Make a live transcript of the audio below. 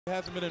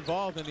hasn't been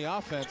involved in the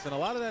offense, and a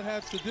lot of that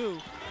has to do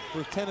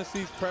with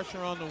Tennessee's pressure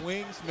on the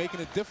wings, making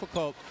it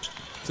difficult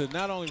to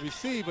not only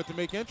receive but to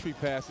make entry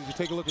passes. You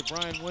take a look at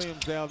Brian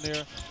Williams down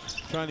there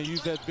trying to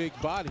use that big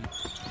body.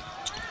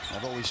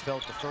 I've always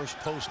felt the first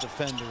post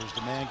defender is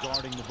the man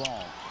guarding the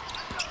ball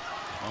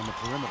on the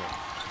perimeter.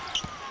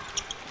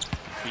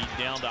 Feed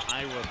down to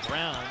Ira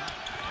Brown,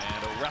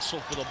 and a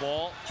wrestle for the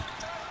ball.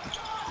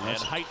 And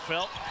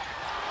Heitfeld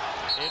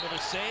able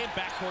to save.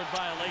 Backcourt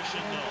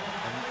violation, no.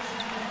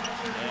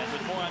 And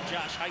with more on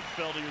Josh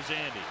Heitfeld, here's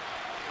Andy.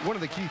 One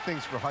of the key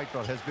things for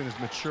Heitfeld has been his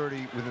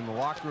maturity within the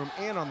locker room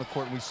and on the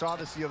court. And we saw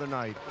this the other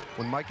night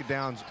when Micah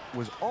Downs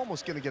was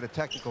almost going to get a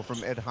technical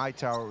from Ed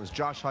Hightower. It was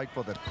Josh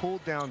Heitfeld that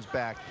pulled Downs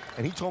back.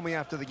 And he told me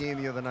after the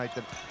game the other night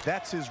that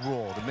that's his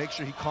role, to make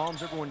sure he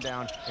calms everyone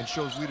down and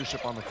shows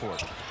leadership on the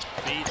court.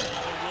 Feed to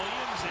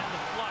Williams and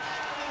the flush.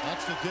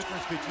 That's the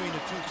difference between the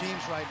two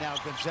teams right now.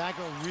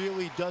 Gonzaga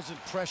really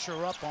doesn't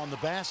pressure up on the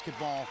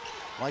basketball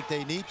like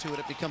they need to, and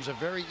it becomes a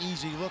very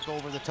easy look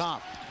over the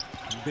top.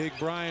 Big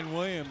Brian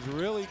Williams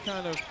really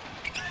kind of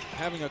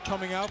having a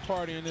coming out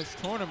party in this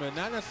tournament,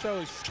 not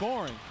necessarily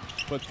scoring,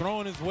 but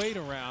throwing his weight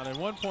around. At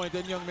one point,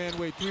 that young man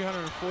weighed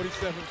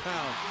 347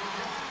 pounds.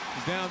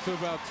 He's down to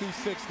about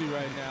 260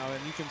 right now,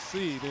 and you can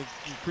see the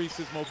increase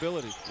his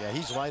mobility. Yeah,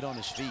 he's light on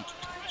his feet.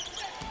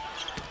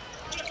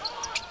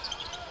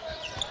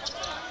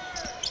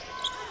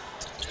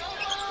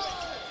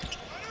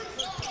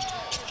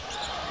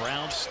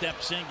 Brown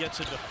steps in, gets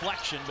a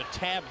deflection, but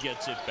Tab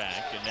gets it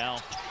back, and now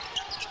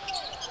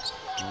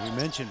we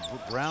mentioned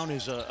Brown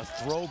is a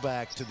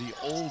throwback to the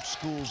old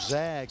school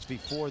Zags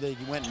before they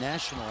went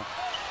national.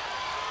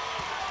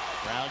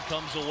 Brown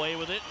comes away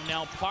with it, and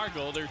now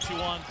Pargo, they're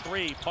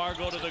 2-on-3.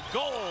 Pargo to the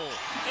goal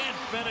and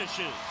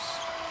finishes.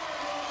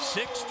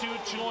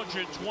 6'2",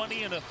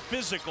 220, and a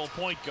physical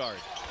point guard.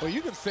 Well,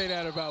 you can say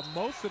that about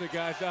most of the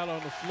guys out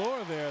on the floor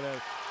there.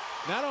 That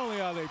not only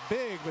are they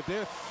big, but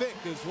they're thick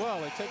as well.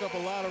 They take up a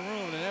lot of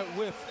room, and that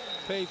width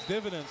pays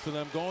dividends for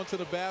them, going to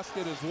the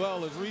basket as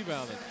well as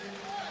rebounding.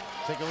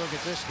 Take a look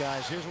at this,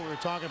 guys. Here's what we were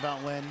talking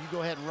about, Len. You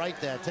go ahead and write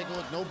that. Take a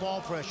look. No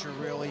ball pressure,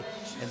 really.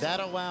 And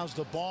that allows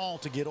the ball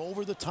to get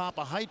over the top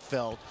of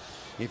Heitfeld.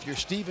 If you're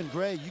Stephen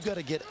Gray, you got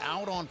to get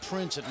out on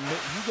Prince. And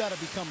you got to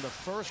become the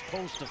first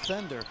post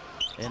defender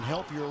and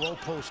help your low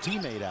post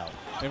teammate out.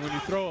 And when you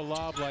throw a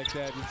lob like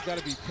that, it's got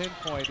to be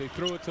pinpoint. They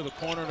threw it to the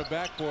corner of the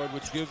backboard,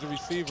 which gives the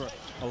receiver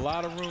a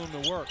lot of room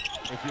to work.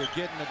 If you're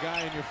getting a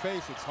guy in your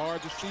face, it's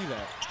hard to see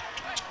that.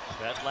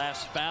 That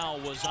last foul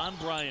was on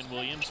Brian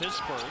Williams, his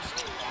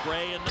first.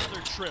 Gray,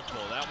 another triple.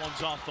 That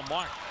one's off the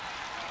mark.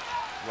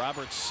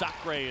 Robert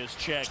Sacre is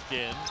checked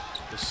in,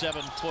 the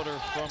 7-footer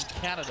from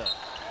Canada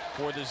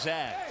for the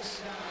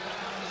Zags.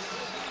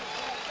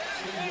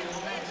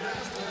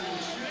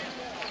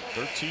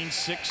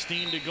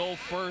 13-16 to go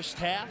first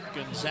half.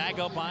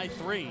 Gonzaga by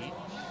 3.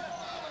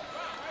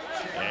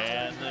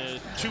 And the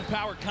 2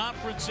 power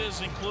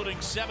conferences, including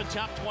 7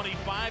 top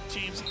 25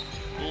 teams,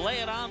 lay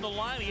it on the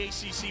line. The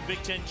ACC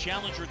Big Ten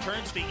Challenge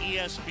returns to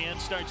ESPN.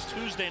 Starts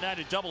Tuesday night,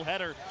 a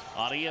doubleheader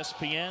on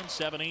ESPN,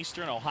 7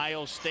 Eastern,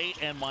 Ohio State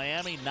and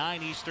Miami,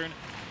 9 Eastern,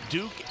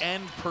 Duke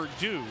and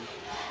Purdue.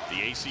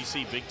 The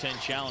ACC Big Ten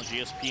Challenge,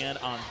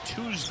 ESPN on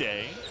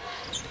Tuesday.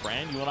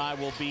 Fran, you and I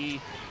will be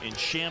in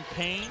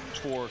Champaign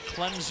for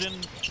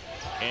Clemson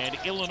and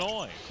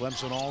Illinois.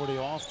 Clemson already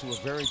off to a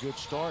very good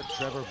start.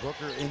 Trevor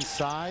Booker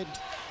inside.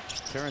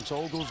 Terrence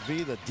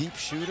Oglesby, the deep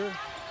shooter.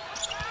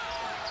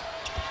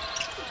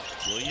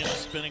 Williams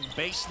spinning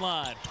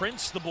baseline.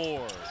 Prince the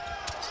board.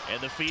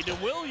 And the feed to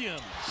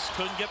Williams.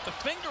 Couldn't get the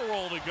finger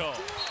roll to go.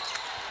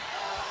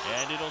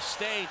 And it'll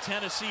stay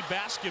Tennessee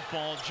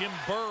basketball. Jim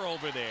Burr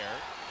over there.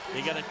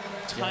 He got a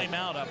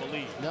timeout, I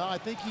believe. No, I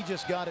think he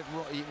just got it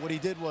wrong. What he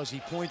did was he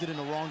pointed in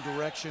the wrong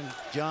direction,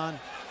 John,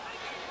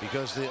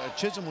 because the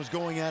Chisholm was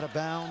going out of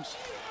bounds.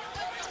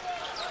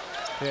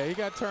 Yeah, he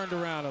got turned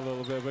around a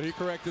little bit, but he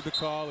corrected the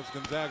call. It's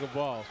Gonzaga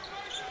ball.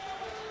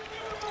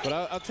 But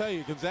I'll tell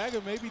you,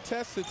 Gonzaga may be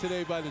tested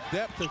today by the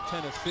depth of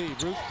Tennessee.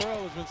 Bruce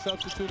Pearl has been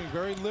substituting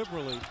very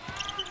liberally.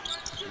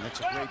 And that's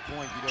a great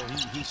point. You know,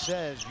 he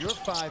says your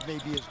 5 may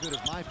be as good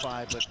as my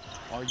 5, but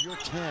are your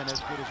 10 as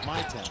good as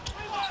my 10?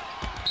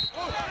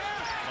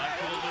 Back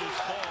to the loose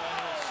ball, and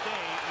he'll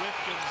stay with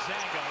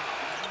Gonzaga.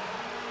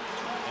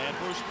 And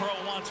Bruce Pearl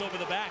wants over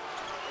the back.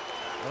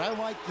 But I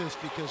like this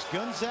because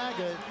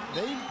Gonzaga,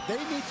 they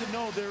need to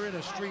know they're in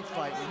a street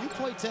fight. When you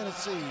play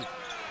Tennessee,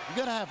 you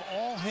got to have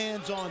all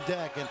hands on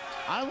deck. And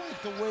I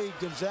like the way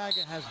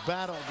Gonzaga has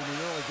battled in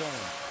the early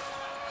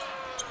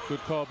going.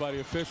 Good call by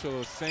the official.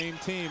 The same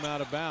team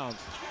out of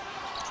bounds.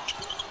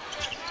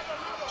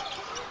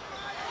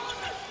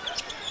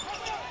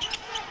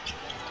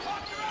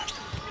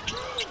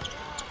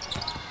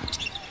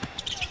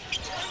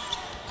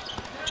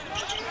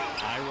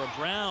 Ira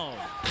Brown.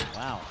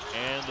 Wow.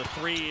 And the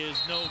 3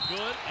 is no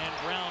good, and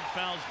Brown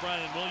fouls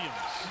Brian Williams.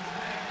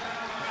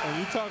 And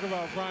you talk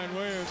about Brian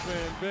Williams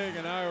being big,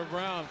 and Ira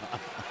Brown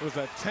was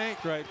a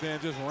tank right there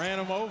and just ran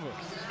him over.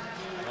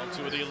 Well,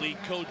 2 of the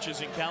elite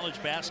coaches in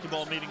college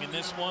basketball meeting in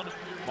this one.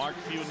 Mark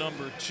Few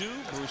number 2,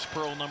 Bruce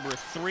Pearl number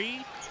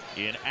 3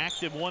 in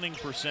active winning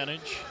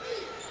percentage.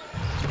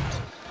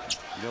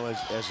 You know,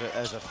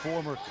 as a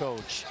former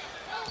coach,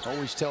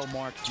 always tell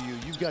Mark Few,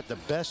 you've got the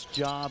best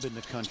job in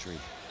the country.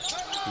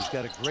 He's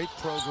got a great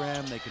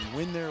program. They can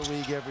win their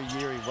league every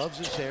year. He loves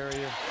this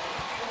area.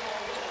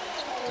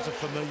 It's a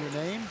familiar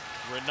name.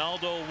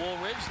 Ronaldo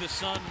Woolridge, the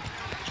son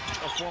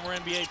of former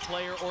NBA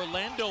player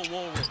Orlando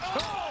Woolridge.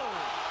 Oh!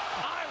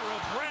 Ira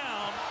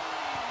Brown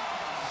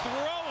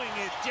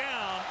throwing it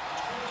down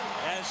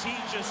as he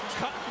just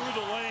cut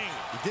through the lane.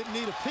 He didn't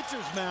need a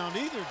pitcher's mound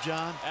either,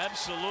 John.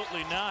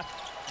 Absolutely not.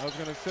 I was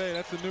going to say,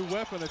 that's a new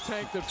weapon, a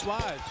tank that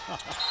flies.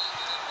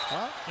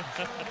 Huh?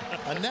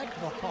 A neck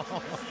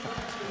ball.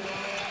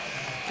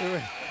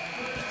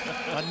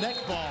 A neck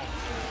ball.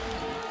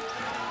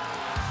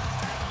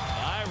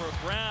 Ira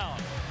Brown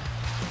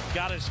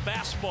got his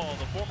fastball,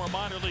 the former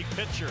minor league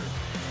pitcher,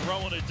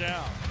 throwing it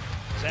down.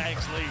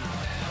 Zags lead.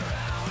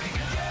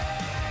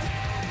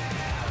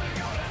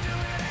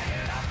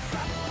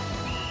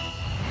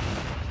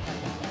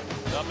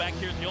 Now back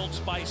here in the Old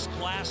Spice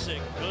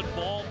Classic, good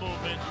ball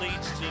movement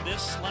leads to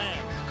this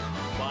slam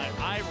by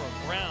Ira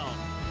Brown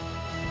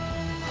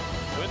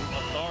with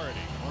authority.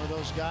 One of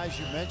those guys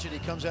you mentioned, he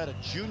comes out of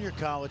junior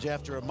college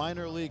after a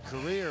minor league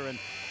career, and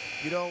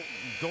you know,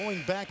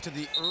 going back to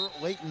the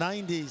late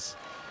 90s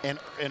and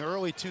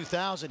early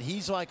 2000,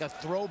 he's like a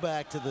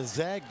throwback to the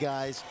Zag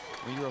guys.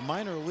 When you're a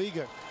minor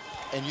leaguer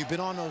and you've been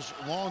on those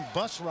long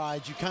bus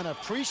rides, you kind of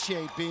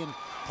appreciate being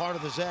part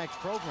of the Zags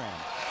program.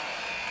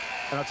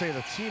 And I'll tell you,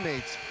 the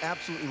teammates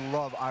absolutely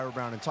love Ira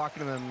Brown. And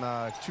talking to them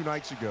 2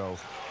 nights ago,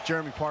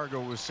 Jeremy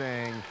Pargo was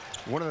saying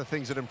one of the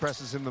things that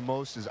impresses him the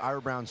most is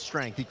Ira Brown's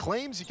strength. He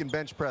claims he can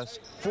bench press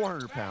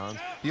 400 pounds.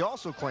 He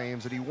also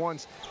claims that he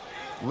once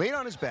laid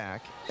on his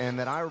back and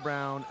that Ira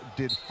Brown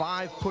did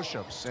 5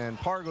 push-ups. And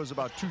Pargo's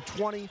about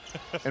 220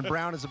 and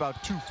Brown is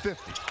about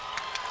 250.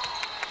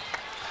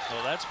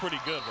 Well, that's pretty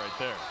good right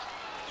there.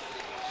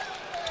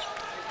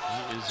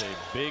 He is a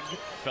big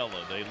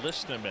fella. They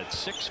list him at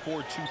 6'4",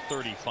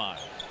 235.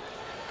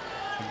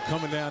 And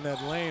coming down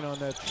that lane on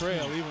that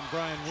trail, even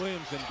Brian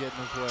Williams didn't get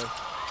in his way.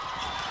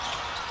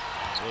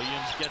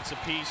 Williams gets a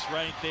piece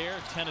right there.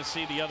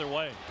 Tennessee the other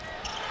way.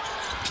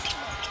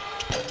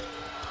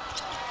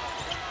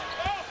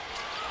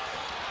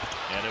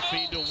 And a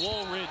feed to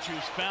Woolridge,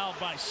 who's fouled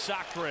by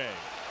Sacre.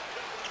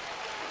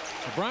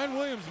 Brian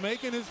Williams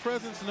making his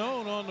presence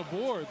known on the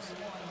boards.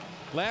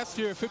 Last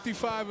year,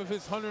 55 of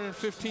his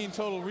 115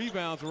 total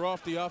rebounds were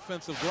off the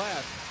offensive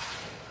glass.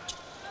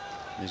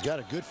 He's got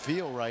a good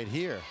feel right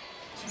here.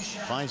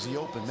 Finds the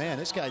open man.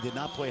 This guy did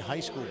not play high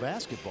school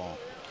basketball.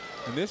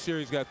 And this year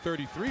he's got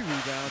 33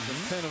 rebounds, and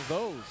 10 of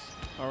those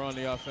are on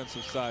the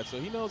offensive side. So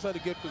he knows how to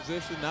get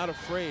position, not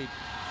afraid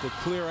to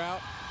clear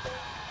out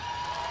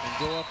and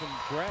go up and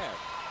grab.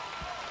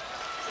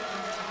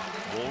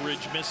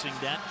 Woolridge missing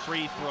that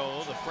free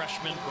throw, the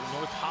freshman from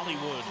North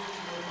Hollywood.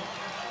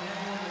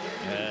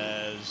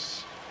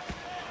 As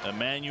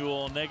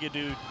Emmanuel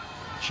Negadu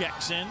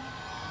checks in.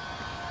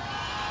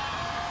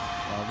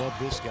 I love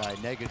this guy,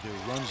 Negadu.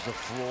 Runs the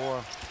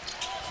floor,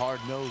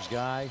 hard-nosed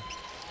guy.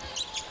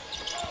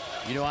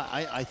 You know,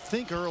 I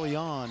think early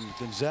on,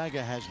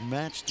 Gonzaga has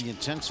matched the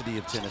intensity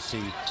of Tennessee,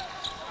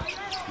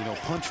 you know,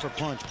 punch for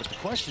punch. But the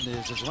question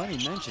is, as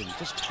Lenny mentioned, he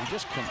just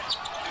comes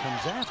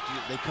after you.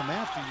 They come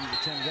after you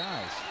with 10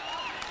 guys.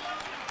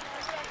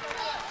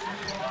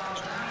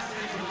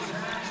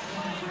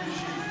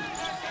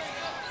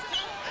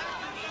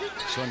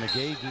 So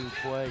Negadu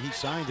play, he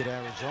signed at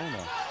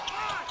Arizona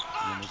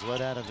and was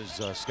let out of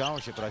his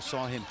scholarship, but I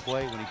saw him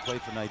play when he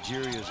played for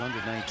Nigeria's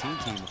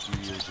under-19 team a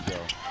few years ago.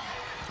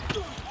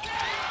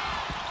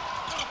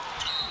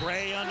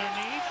 Gray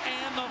underneath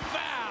and the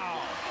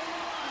foul.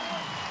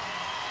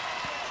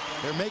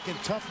 They're making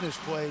toughness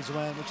plays,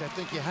 Len, which I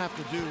think you have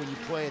to do when you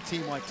play a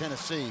team like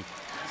Tennessee.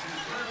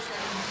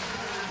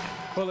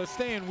 Well, they're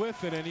staying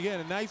with it, and again,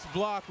 a nice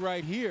block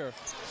right here,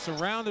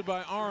 surrounded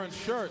by orange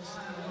shirts,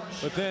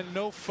 but then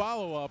no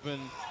follow-up.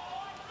 And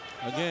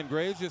again,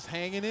 Gray's just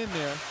hanging in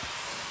there.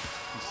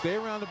 You stay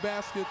around the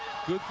basket,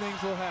 good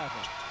things will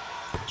happen.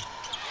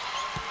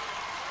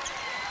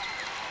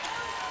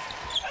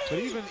 But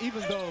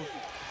even though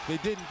they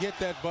didn't get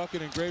that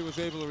bucket and Gray was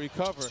able to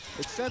recover,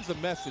 it sends a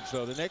message,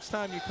 though. The next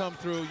time you come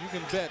through, you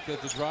can bet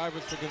that the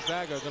drivers for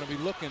Gonzaga are going to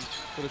be looking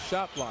for the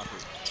shot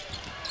blockers.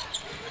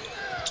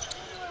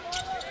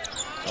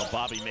 Well,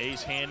 Bobby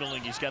Mays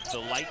handling. He's got the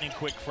lightning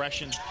quick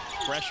freshman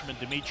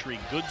Dimitri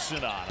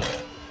Goodson on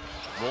him.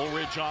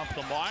 Woolridge off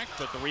the mark,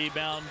 but the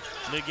rebound,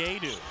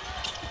 Negadu.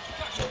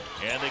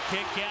 And the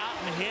kick out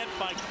and hit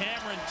by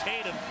Cameron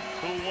Tatum,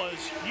 who was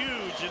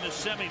huge in the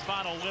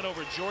semifinal win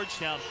over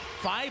Georgetown.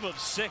 5 of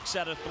 6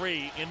 out of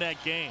 3 in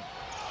that game.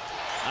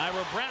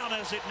 Ira Brown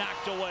has it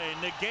knocked away.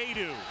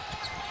 Negadu.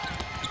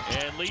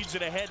 And leads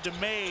it ahead to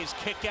Mays.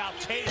 Kick out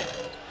Tatum.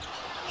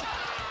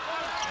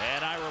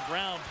 And Ira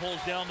Brown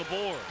pulls down the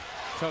board.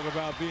 Talk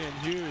about being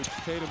huge.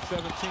 Tatum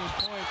 17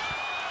 points.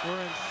 We're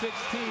in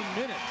 16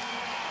 minutes.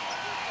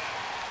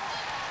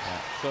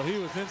 So he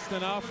was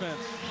instant offense.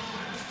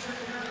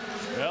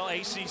 Well,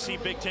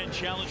 ACC Big Ten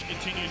Challenge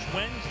continues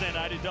Wednesday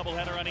night, a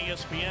doubleheader on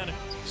ESPN,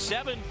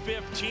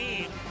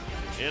 7:15.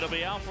 It'll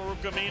be Alpha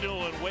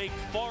Rukaminu and Wake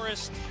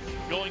Forest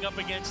going up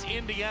against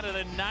Indiana.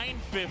 Then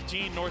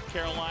 9:15, North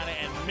Carolina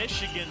and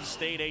Michigan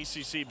State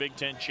ACC Big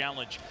Ten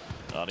Challenge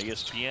on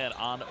ESPN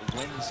on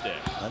Wednesday.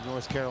 That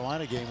North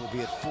Carolina game will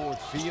be at Ford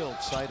Field,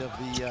 site of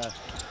the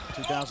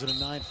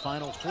 2009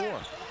 Final Four.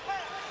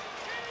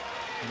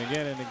 And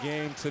again, in the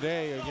game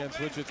today against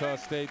Wichita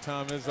State,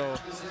 Tom Izzo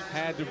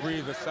had to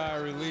breathe a sigh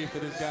of relief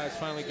that his guys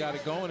finally got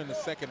it going in the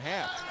second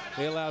half.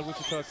 They allowed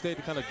Wichita State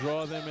to kind of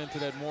draw them into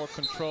that more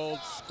controlled,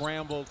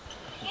 scrambled,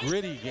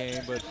 gritty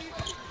game, but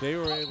they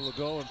were able to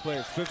go and play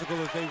as physical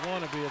as they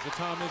want to be, as the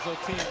Tom Izzo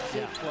team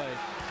did play,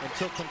 and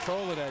took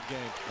control of that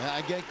game.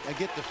 I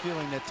get the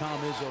feeling that Tom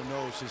Izzo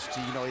knows his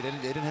team. You know, they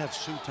didn't have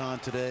Suton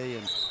today,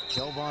 and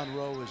Kelvon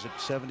Rowe is at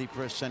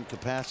 70%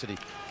 capacity.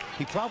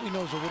 He probably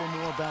knows a little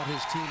more about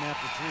his team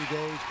after 3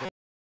 days. But